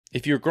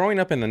If you're growing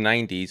up in the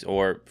 90s,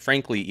 or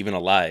frankly even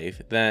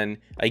alive, then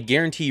I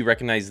guarantee you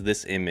recognize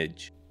this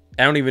image.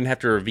 I don't even have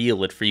to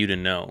reveal it for you to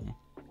know.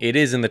 It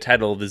is in the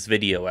title of this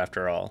video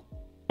after all.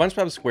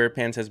 SpongeBob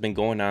SquarePants has been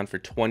going on for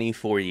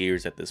 24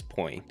 years at this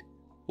point,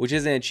 which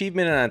is an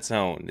achievement on its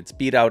own. It's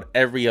beat out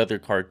every other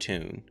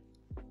cartoon.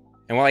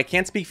 And while I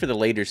can't speak for the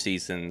later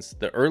seasons,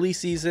 the early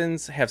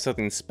seasons have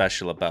something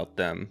special about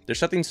them. There's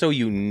something so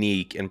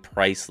unique and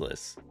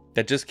priceless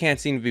that just can't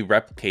seem to be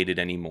replicated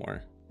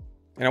anymore.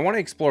 And I want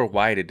to explore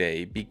why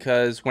today,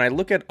 because when I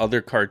look at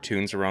other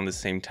cartoons around the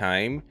same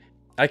time,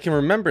 I can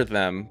remember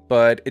them,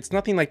 but it's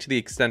nothing like to the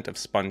extent of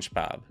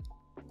SpongeBob.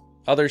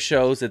 Other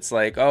shows, it's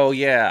like, oh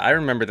yeah, I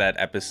remember that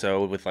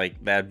episode with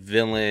like that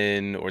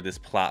villain or this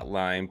plot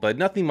line, but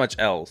nothing much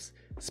else.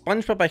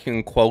 SpongeBob I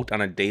can quote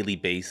on a daily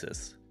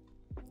basis.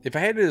 If I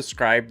had to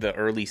describe the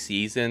early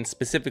seasons,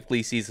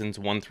 specifically seasons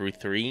 1 through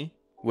 3,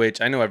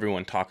 which I know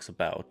everyone talks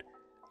about,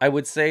 I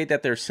would say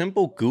that they're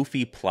simple,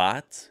 goofy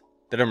plots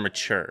that are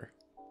mature.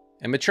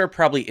 And mature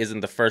probably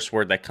isn't the first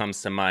word that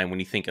comes to mind when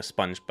you think of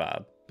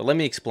SpongeBob, but let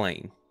me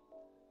explain.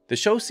 The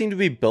show seemed to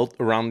be built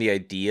around the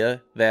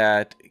idea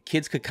that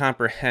kids could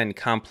comprehend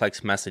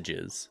complex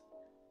messages.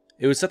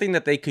 It was something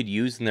that they could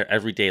use in their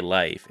everyday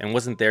life and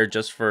wasn't there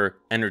just for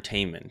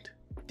entertainment.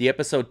 The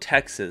episode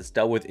Texas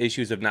dealt with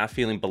issues of not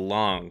feeling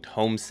belonged,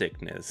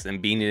 homesickness,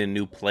 and being in a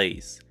new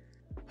place.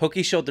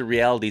 Hooky showed the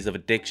realities of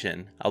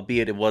addiction,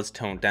 albeit it was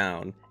toned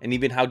down, and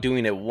even how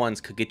doing it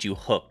once could get you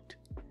hooked.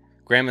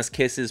 Grandma's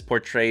Kisses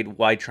portrayed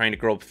why trying to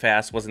grow up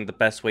fast wasn't the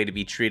best way to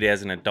be treated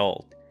as an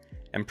adult.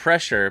 And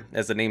Pressure,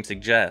 as the name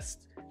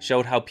suggests,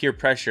 showed how peer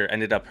pressure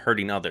ended up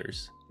hurting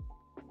others.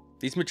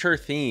 These mature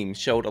themes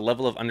showed a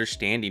level of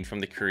understanding from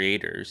the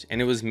creators,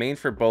 and it was made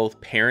for both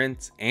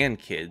parents and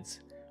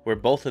kids, where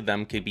both of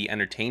them could be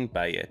entertained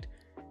by it.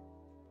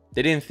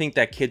 They didn't think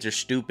that kids are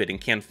stupid and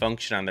can't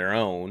function on their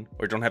own,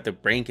 or don't have the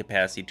brain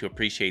capacity to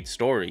appreciate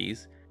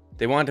stories.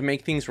 They wanted to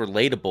make things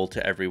relatable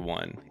to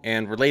everyone,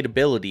 and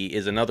relatability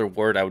is another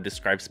word I would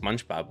describe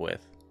SpongeBob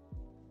with.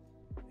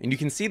 And you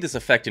can see this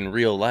effect in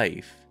real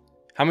life.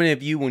 How many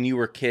of you when you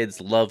were kids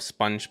loved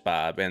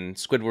SpongeBob and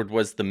Squidward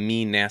was the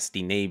mean,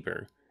 nasty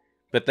neighbor?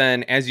 But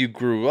then as you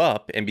grew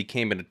up and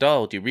became an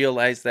adult, you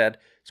realized that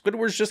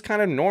Squidward's just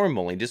kind of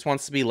normal and just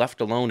wants to be left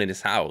alone in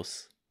his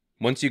house.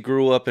 Once you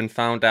grew up and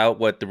found out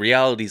what the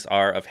realities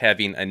are of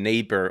having a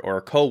neighbor or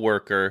a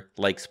coworker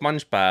like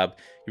SpongeBob,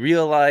 you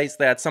realize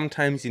that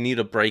sometimes you need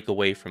a break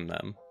away from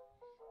them.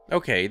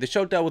 Okay, the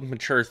show dealt with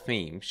mature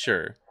themes,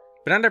 sure,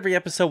 but not every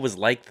episode was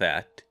like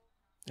that.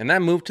 And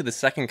that moved to the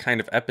second kind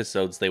of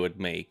episodes they would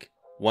make,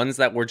 ones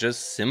that were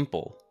just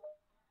simple.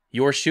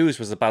 Your Shoes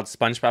was about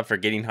SpongeBob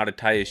forgetting how to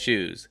tie his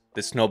shoes.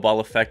 The Snowball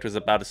Effect was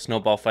about a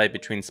snowball fight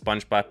between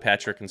SpongeBob,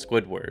 Patrick, and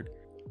Squidward.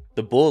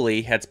 The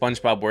Bully had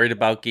SpongeBob worried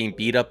about getting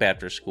beat up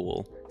after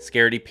school.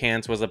 Scaredy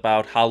Pants was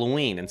about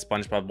Halloween and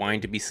SpongeBob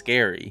wanting to be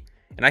scary.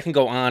 And I can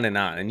go on,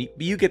 and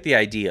you get the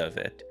idea of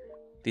it.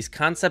 These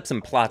concepts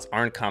and plots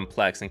aren't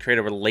complex and create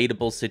a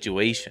relatable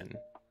situation.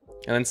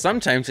 And then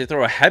sometimes they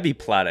throw a heavy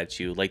plot at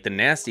you, like the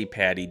Nasty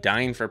Patty,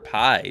 Dying for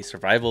Pie,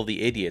 Survival of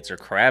the Idiots, or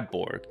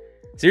Crabborg.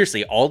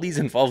 Seriously, all these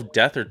involve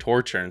death or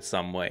torture in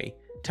some way.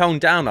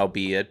 Toned down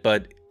albeit,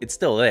 but it's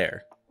still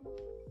there.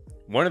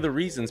 One of the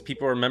reasons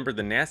people remember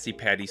the Nasty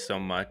Patty so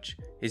much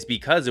is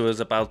because it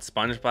was about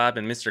SpongeBob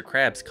and Mr.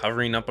 Krabs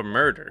covering up a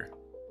murder.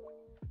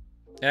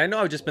 And I know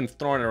I've just been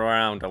throwing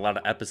around a lot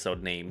of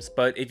episode names,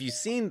 but if you've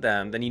seen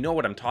them, then you know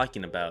what I'm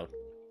talking about.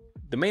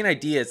 The main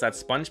idea is that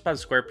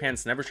SpongeBob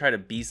SquarePants never tried to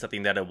be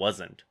something that it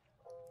wasn't.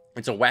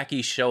 It's a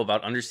wacky show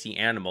about undersea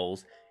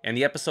animals, and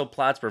the episode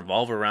plots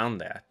revolve around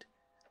that.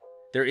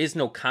 There is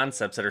no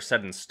concepts that are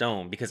set in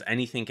stone because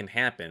anything can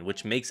happen,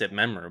 which makes it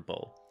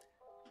memorable.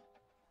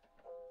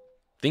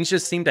 Things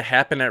just seem to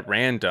happen at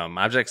random,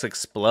 objects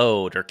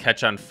explode or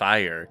catch on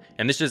fire,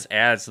 and this just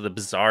adds to the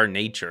bizarre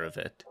nature of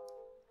it.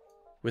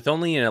 With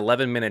only an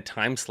 11-minute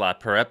time slot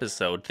per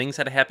episode, things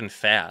had to happen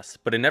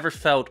fast, but it never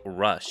felt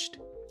rushed.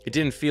 It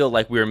didn't feel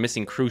like we were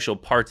missing crucial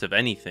parts of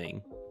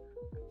anything.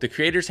 The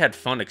creators had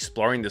fun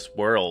exploring this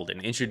world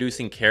and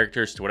introducing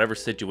characters to whatever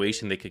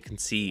situation they could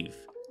conceive.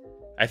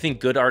 I think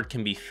good art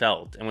can be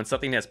felt, and when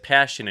something has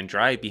passion and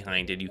drive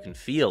behind it, you can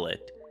feel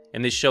it,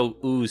 and this show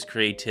oozed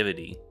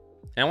creativity.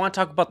 And I want to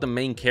talk about the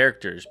main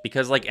characters,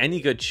 because like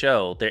any good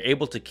show, they're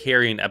able to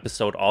carry an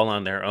episode all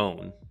on their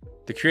own.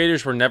 The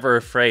creators were never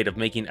afraid of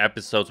making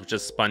episodes with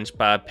just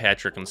SpongeBob,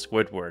 Patrick, and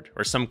Squidward,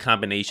 or some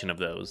combination of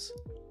those.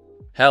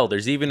 Hell,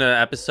 there's even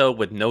an episode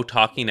with no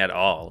talking at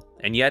all,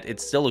 and yet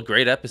it's still a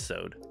great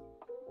episode.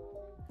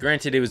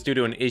 Granted, it was due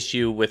to an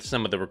issue with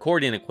some of the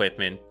recording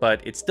equipment,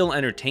 but it's still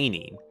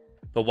entertaining.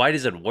 But why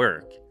does it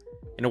work?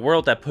 In a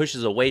world that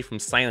pushes away from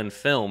silent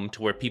film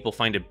to where people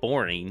find it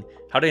boring,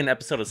 how did an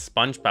episode of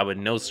SpongeBob with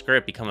no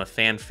script become a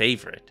fan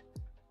favorite?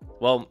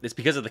 Well, it's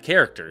because of the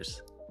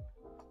characters.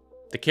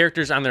 The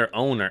characters on their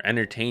own are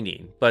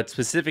entertaining, but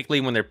specifically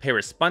when they're paired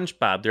with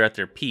SpongeBob, they're at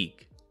their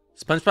peak.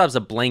 SpongeBob's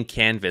a blank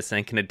canvas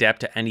and can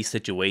adapt to any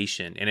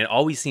situation, and it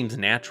always seems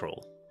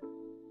natural.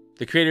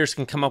 The creators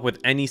can come up with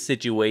any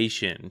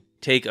situation,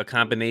 Take a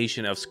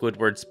combination of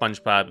Squidward,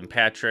 SpongeBob, and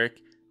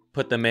Patrick,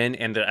 put them in,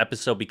 and the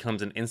episode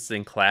becomes an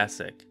instant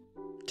classic.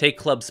 Take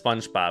Club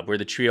SpongeBob, where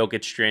the trio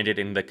gets stranded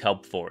in the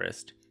kelp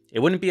forest. It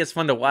wouldn't be as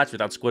fun to watch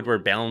without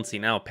Squidward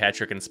balancing out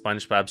Patrick and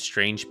SpongeBob's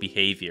strange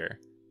behavior.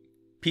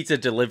 Pizza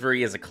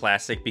Delivery is a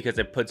classic because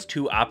it puts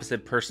two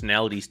opposite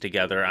personalities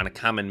together on a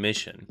common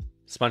mission.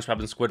 SpongeBob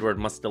and Squidward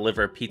must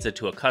deliver a pizza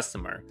to a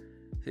customer.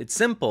 It's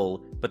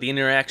simple, but the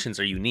interactions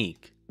are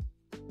unique.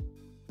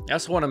 I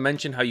also want to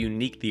mention how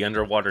unique the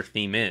underwater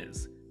theme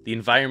is. The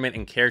environment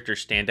and characters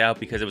stand out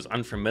because it was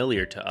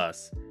unfamiliar to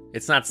us.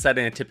 It's not set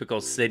in a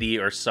typical city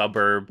or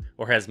suburb,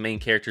 or has main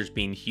characters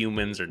being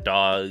humans or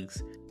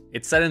dogs.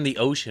 It's set in the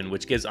ocean,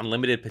 which gives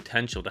unlimited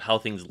potential to how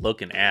things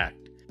look and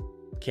act.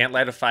 Can't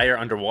light a fire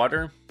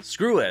underwater?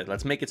 Screw it,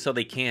 let's make it so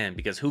they can,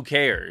 because who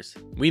cares?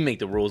 We make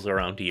the rules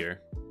around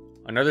here.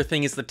 Another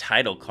thing is the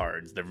title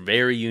cards. They're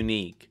very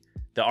unique.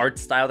 The art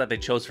style that they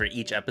chose for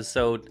each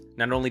episode,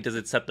 not only does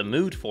it set the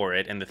mood for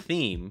it and the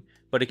theme,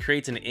 but it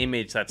creates an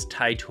image that's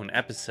tied to an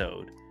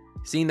episode.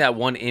 Seeing that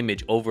one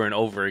image over and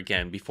over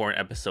again before an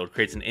episode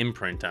creates an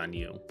imprint on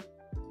you.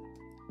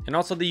 And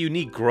also the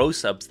unique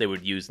gross-ups they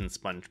would use in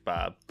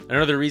SpongeBob.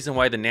 Another reason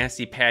why the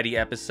Nasty Patty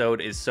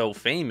episode is so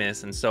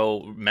famous and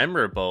so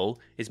memorable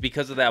is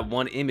because of that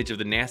one image of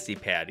the Nasty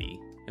Patty.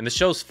 And the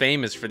show's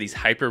famous for these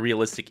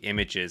hyper-realistic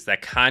images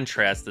that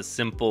contrast the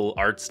simple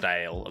art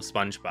style of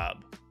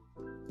SpongeBob.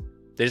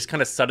 They just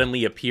kind of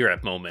suddenly appear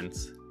at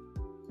moments.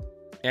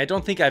 And I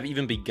don't think I've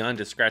even begun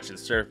to scratch the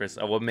surface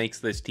of what makes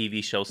this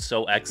TV show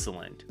so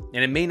excellent,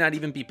 and it may not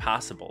even be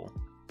possible.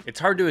 It's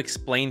hard to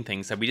explain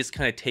things that we just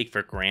kind of take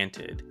for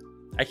granted.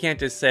 I can't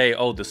just say,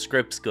 oh, the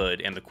script's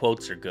good and the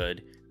quotes are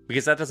good,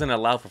 because that doesn't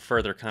allow for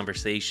further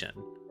conversation.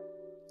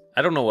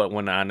 I don't know what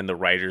went on in the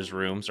writers'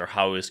 rooms or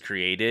how it was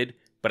created,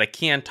 but I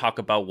can talk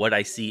about what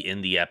I see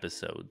in the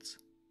episodes.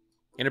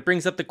 And it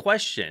brings up the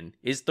question,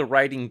 is the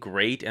writing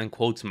great and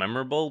quotes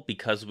memorable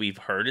because we've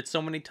heard it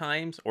so many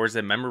times, or is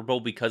it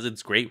memorable because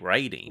it's great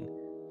writing?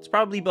 It's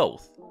probably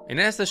both. And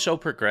as the show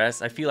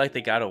progressed, I feel like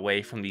they got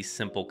away from these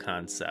simple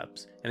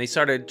concepts, and they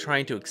started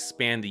trying to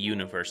expand the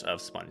universe of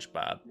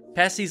SpongeBob.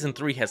 Past season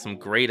 3 has some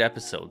great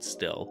episodes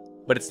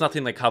still, but it's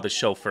nothing like how the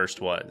show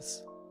first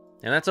was.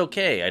 And that's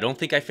okay, I don't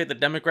think I fit the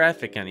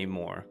demographic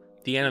anymore.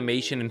 The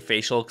animation and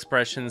facial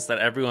expressions that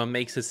everyone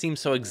makes it seem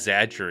so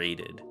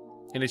exaggerated.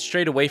 And it's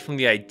strayed away from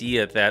the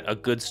idea that a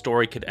good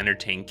story could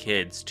entertain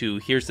kids to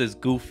here's this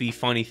goofy,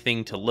 funny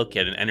thing to look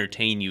at and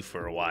entertain you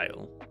for a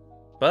while.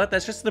 But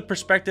that's just the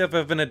perspective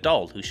of an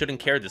adult who shouldn't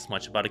care this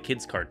much about a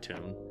kid's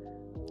cartoon.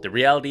 The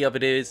reality of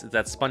it is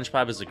that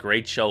SpongeBob is a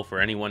great show for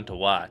anyone to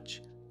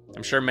watch.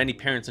 I'm sure many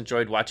parents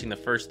enjoyed watching the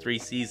first 3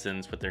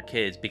 seasons with their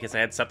kids because I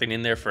had something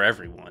in there for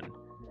everyone.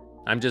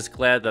 I'm just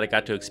glad that I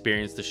got to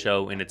experience the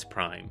show in its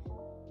prime.